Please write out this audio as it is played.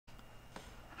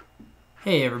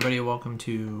Hey everybody, welcome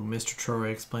to Mr. Troy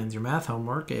Explains Your Math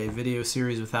Homework, a video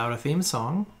series without a theme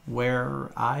song where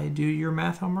I do your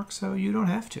math homework so you don't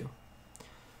have to.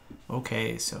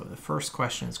 Okay, so the first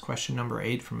question is question number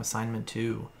 8 from assignment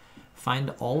 2.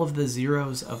 Find all of the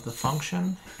zeros of the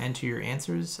function, enter your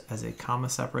answers as a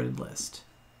comma-separated list.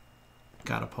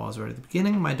 Gotta pause right at the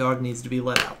beginning, my dog needs to be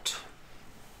let out.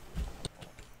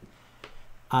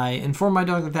 I informed my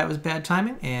dog that that was bad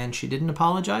timing, and she didn't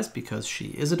apologize because she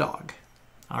is a dog.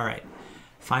 All right,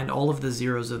 find all of the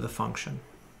zeros of the function.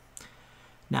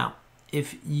 Now,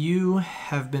 if you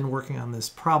have been working on this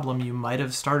problem, you might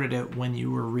have started it when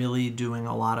you were really doing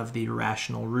a lot of the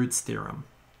rational roots theorem.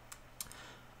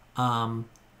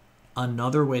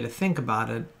 Another way to think about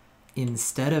it,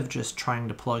 instead of just trying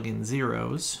to plug in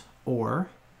zeros, or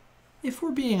if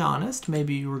we're being honest,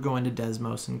 maybe you were going to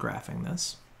Desmos and graphing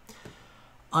this.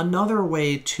 Another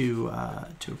way to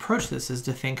approach this is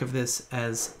to think of this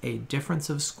as a difference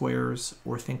of squares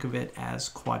or think of it as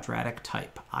quadratic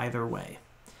type, either way.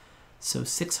 So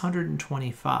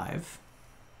 625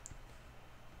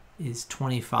 is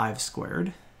 25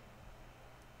 squared.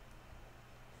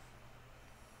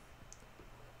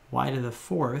 Y to the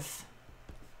fourth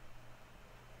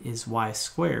is y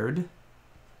squared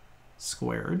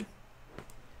squared.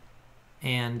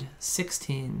 And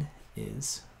 16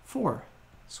 is 4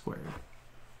 squared.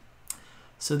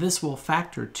 So this will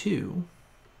factor to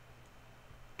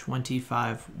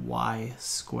 25y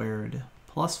squared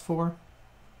plus 4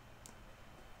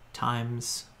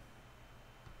 times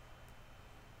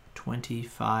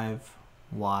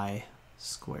 25y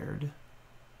squared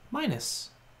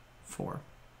minus 4.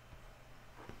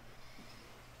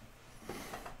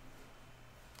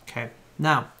 Okay,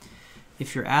 now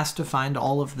if you're asked to find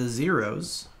all of the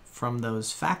zeros from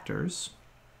those factors,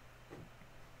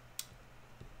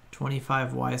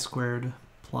 25y squared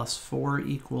plus 4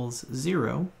 equals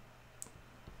 0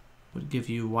 would give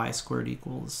you y squared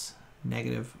equals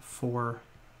negative 4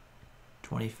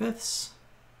 25ths,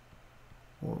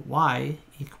 or y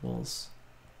equals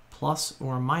plus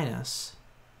or minus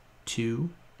 2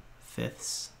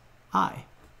 fifths I.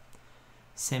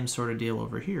 Same sort of deal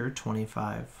over here,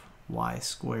 25y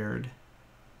squared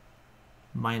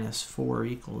minus 4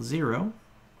 equals 0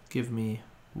 give me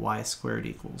y squared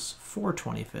equals 4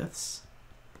 25ths,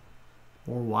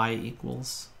 or y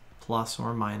equals plus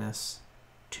or minus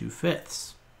 2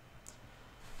 fifths.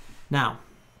 Now,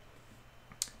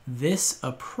 this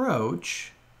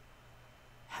approach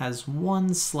has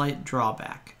one slight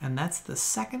drawback, and that's the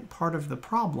second part of the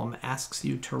problem asks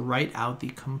you to write out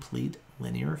the complete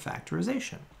linear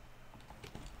factorization.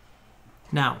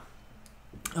 Now,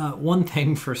 one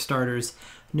thing for starters,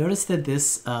 notice that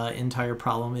this entire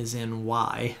problem is in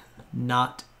y,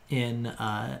 not in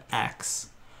x.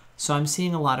 So I'm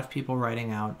seeing a lot of people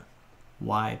writing out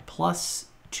y plus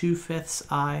 2 fifths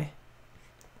I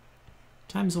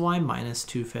times y minus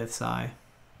 2 fifths I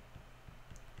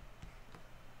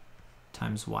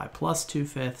times y plus 2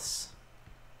 fifths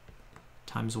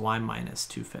times y minus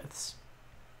 2 fifths.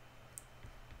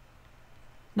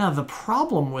 Now the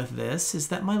problem with this is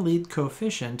that my lead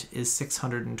coefficient is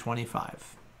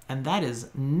 625, and that is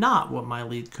not what my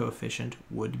lead coefficient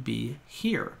would be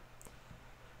here.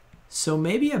 So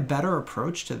maybe a better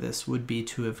approach to this would be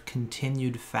to have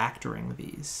continued factoring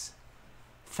these.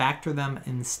 Factor them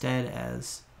instead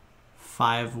as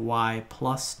 5y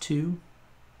plus 2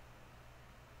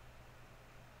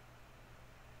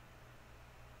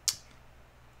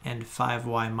 and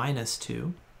 5y minus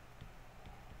 2.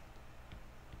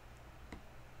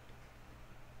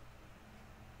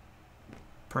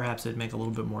 Perhaps it'd make a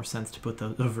little bit more sense to put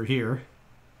those over here.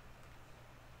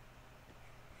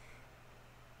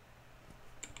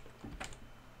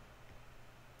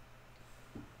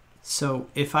 So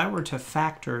if I were to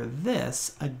factor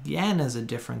this again as a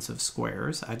difference of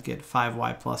squares, I'd get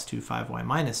 5y plus 2, 5y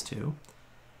minus 2.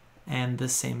 And the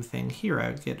same thing here,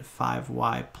 I would get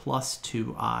 5y plus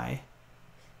 2i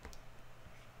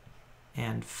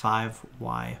and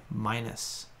 5y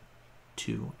minus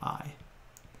 2i.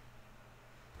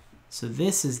 So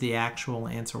this is the actual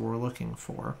answer we're looking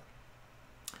for.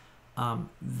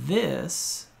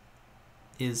 This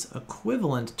is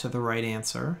equivalent to the right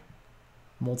answer,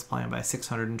 multiplying by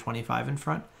 625 in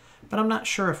front, but I'm not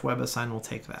sure if WebAssign will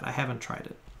take that. I haven't tried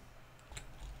it.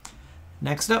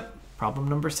 Next up, problem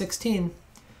number 16.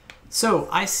 So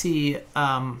I see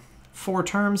 4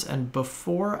 terms, and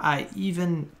before I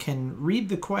even can read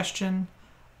the question,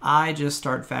 I just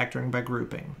start factoring by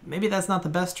grouping. Maybe that's not the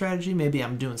best strategy. Maybe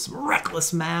I'm doing some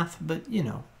reckless math, but you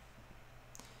know.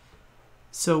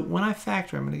 So when I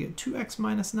factor, I'm going to get 2x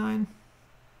minus 9.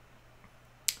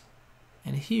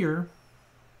 And here,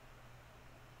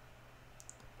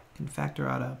 can factor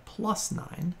out a plus 9,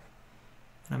 and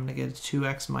I'm going to get a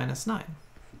 2x minus 9.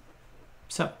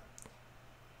 So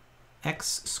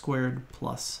x squared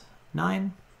plus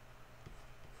 9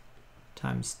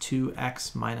 times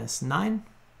 2x minus 9.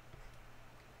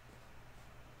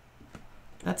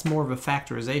 That's more of a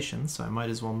factorization, so I might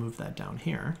as well move that down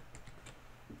here.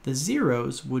 The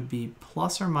zeros would be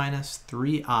plus or minus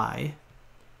 3i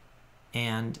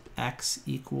and x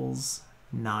equals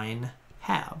 9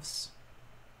 halves.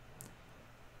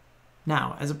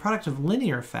 Now, as a product of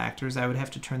linear factors, I would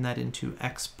have to turn that into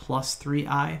x plus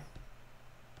 3i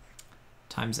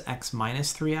times x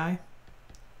minus 3i.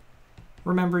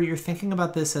 Remember, you're thinking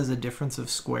about this as a difference of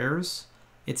squares.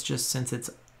 It's just since it's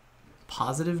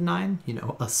positive 9, you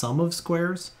know, a sum of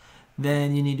squares,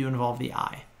 then you need to involve the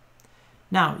I.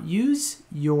 Now, use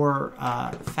your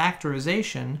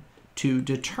factorization to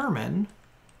determine,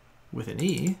 with an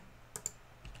e,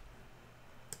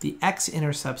 the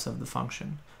x-intercepts of the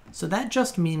function. So that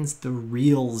just means the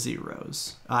real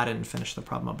zeros. I didn't finish the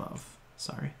problem above.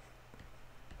 Sorry.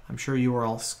 I'm sure you were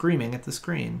all screaming at the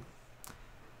screen.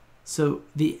 So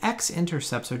the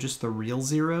x-intercepts are just the real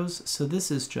zeros, so this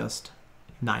is just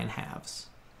 9 halves.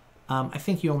 I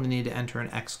think you only need to enter an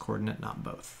x-coordinate, not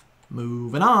both.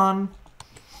 Moving on.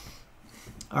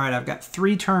 All right, I've got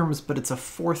 3 terms, but it's a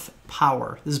 4th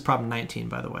power. This is problem 19,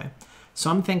 by the way. So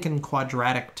I'm thinking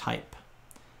quadratic type.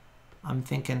 I'm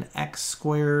thinking x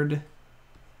squared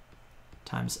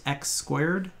times x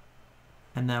squared,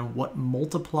 and then what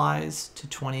multiplies to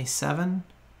 27?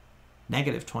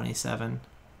 Negative 27,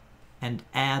 and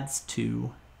adds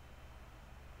to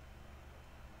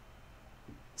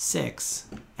 6,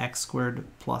 x squared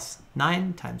plus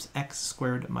 9 times x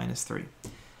squared minus 3.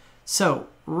 So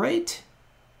write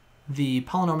the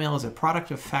polynomial as a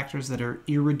product of factors that are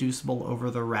irreducible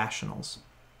over the rationals.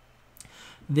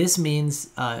 This means,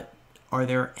 are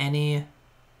there any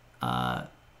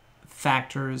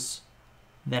factors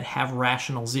that have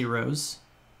rational zeros?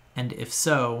 And if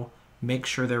so, make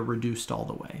sure they're reduced all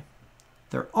the way.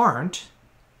 There aren't,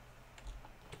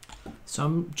 so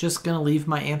I'm just going to leave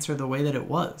my answer the way that it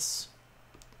was.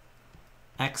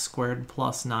 X squared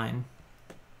plus 9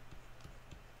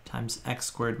 times x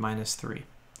squared minus 3.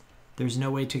 There's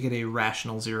no way to get a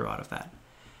rational zero out of that.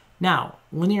 Now,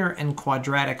 linear and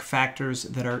quadratic factors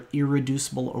that are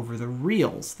irreducible over the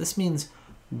reals. This means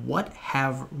what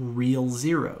have real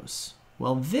zeros?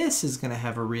 Well, this is going to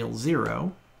have a real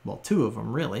 0. Well, 2 of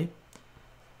them, really.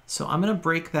 So I'm going to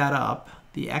break that up.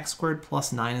 The x squared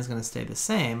plus 9 is going to stay the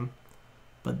same,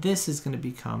 but this is going to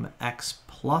become x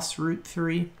plus root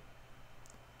 3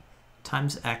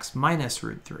 times x minus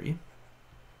root 3.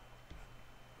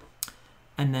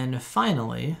 And then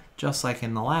finally, just like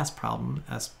in the last problem,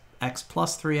 as x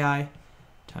plus 3i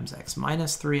times x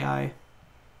minus 3i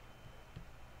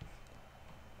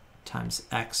times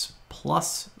x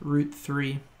plus root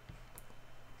 3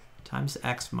 times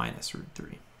x minus root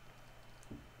 3.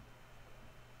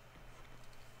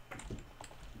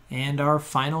 And our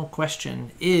final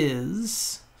question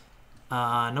is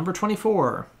number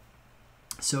 24.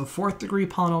 So 4th degree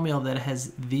polynomial that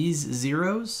has these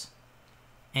zeros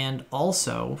and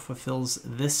also fulfills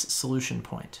this solution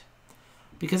point.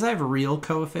 Because I have real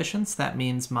coefficients, that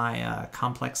means my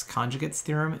complex conjugates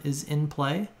theorem is in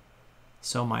play.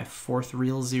 So my 4th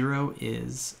real 0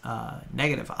 is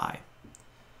negative I.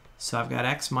 So I've got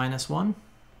x minus 1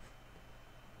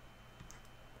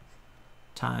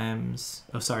 times,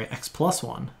 x plus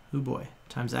 1, oh boy,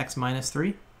 times x minus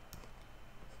 3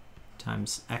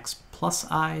 times x plus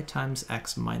I times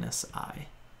x minus I.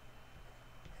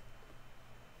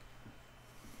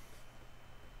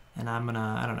 And I'm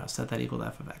gonna, I don't know, set that equal to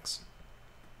f of x.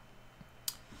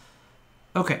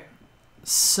 Okay,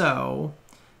 so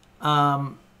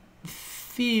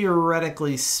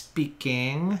theoretically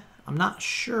speaking, I'm not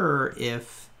sure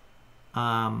if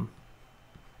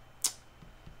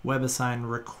WebAssign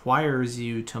requires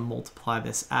you to multiply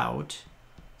this out.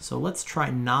 So let's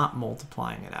try not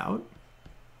multiplying it out.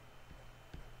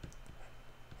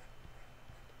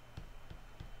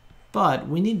 But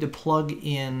we need to plug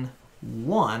in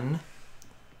 1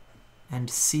 and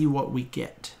see what we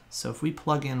get. So if we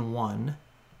plug in 1,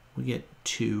 we get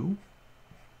 2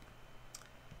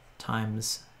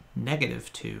 times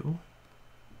negative 2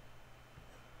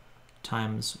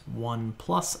 times 1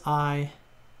 plus I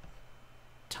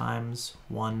times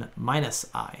 1 minus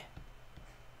I.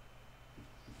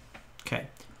 Okay,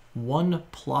 1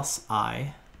 plus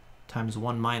I times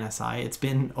 1 minus I, it's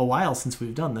been a while since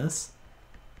we've done this,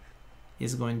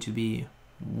 is going to be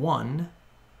 1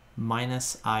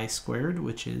 minus I squared,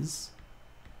 which is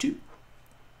 2.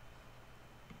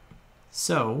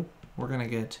 So we're going to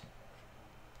get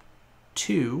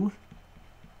 2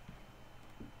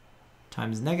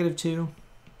 times negative 2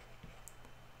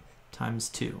 times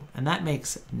 2. And that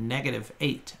makes negative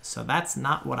 8. So that's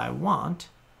not what I want.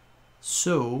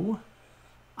 So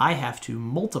I have to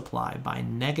multiply by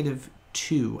negative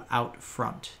 2 out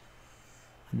front.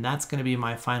 And that's going to be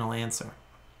my final answer.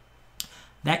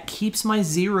 That keeps my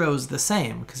zeros the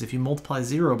same, because if you multiply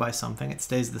 0 by something, it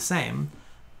stays the same.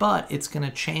 But it's going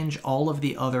to change all of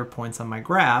the other points on my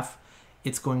graph.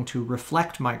 It's going to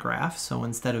reflect my graph. So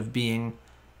instead of being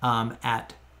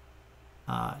at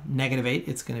negative 8,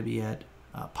 it's going to be at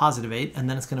positive 8, and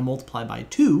then it's going to multiply by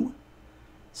 2.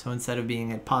 So instead of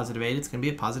being at positive 8, it's going to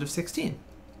be at positive 16.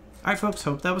 All right, folks,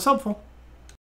 hope that was helpful.